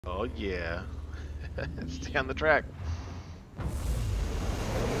Oh yeah. Stay on the track.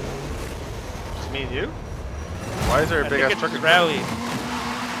 Just me and you? Why is there a big ass truck in rally? That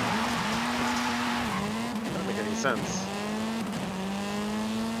doesn't make any sense.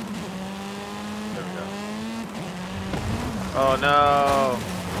 There we go. Oh no!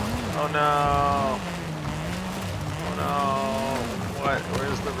 Oh no! Oh no! What?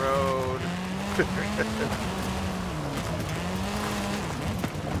 Where's the road?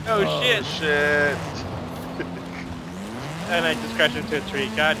 Oh shit! Shit! And I just crashed into a tree.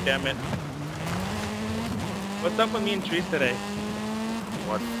 God damn it! What's up with me and trees today?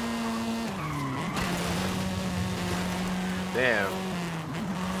 What? Damn.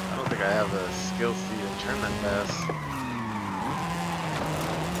 I don't think I have the skills to even turn that fast.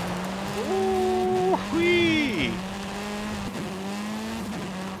 Ooh-wee!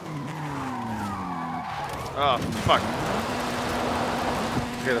 Oh, fuck.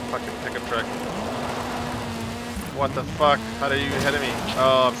 Get a fucking pickup truck. What the fuck? How are you ahead of me?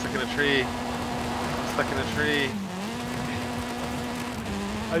 Oh, I'm stuck in a tree. I'm stuck in a tree.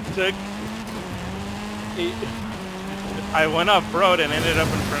 I went off-road and ended up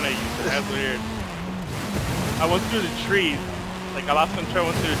in front of you. That's weird. I went through the trees. Like, I lost control,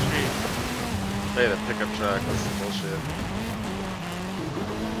 went through the trees. They had a pickup truck. This is bullshit.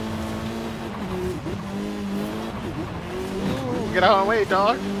 Ooh, get out of my way,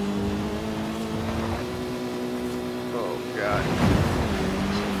 dog. Oh, God.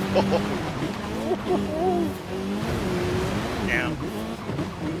 Damn.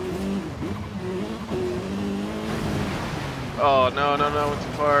 Oh, no, no, no, went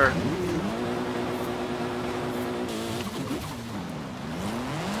too far.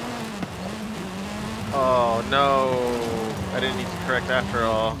 Oh, no. I didn't need to correct after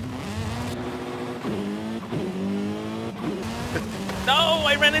all. No,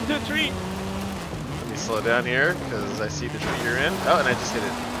 I ran into a tree. Let me slow down here, because I see the tree you're in. Oh, and I just hit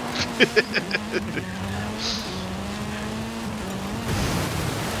it.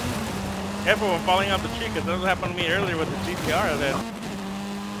 Careful when falling off the tree, because that's what happened to me earlier with the GTR then.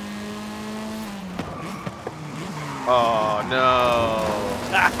 Oh, no.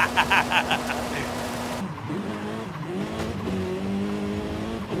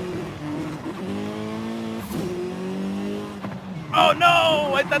 Oh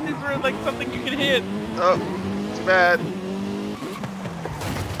no! I thought these were like something you could hit. Oh, too bad.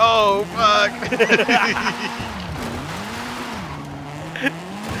 Oh, fuck.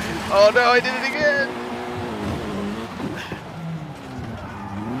 Oh no, I did it again.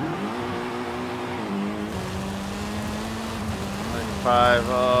 Five.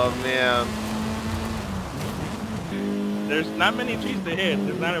 Oh man. There's not many trees to hit.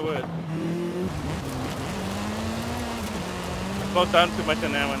 There's not a wood. Both done too much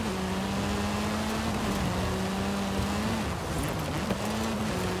on that one.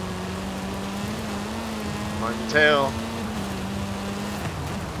 On your tail.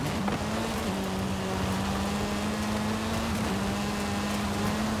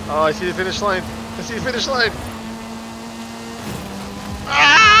 Oh, I see the finish line. I see the finish line.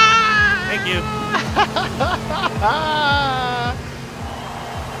 Ah! Thank you.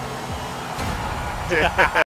 Yeah.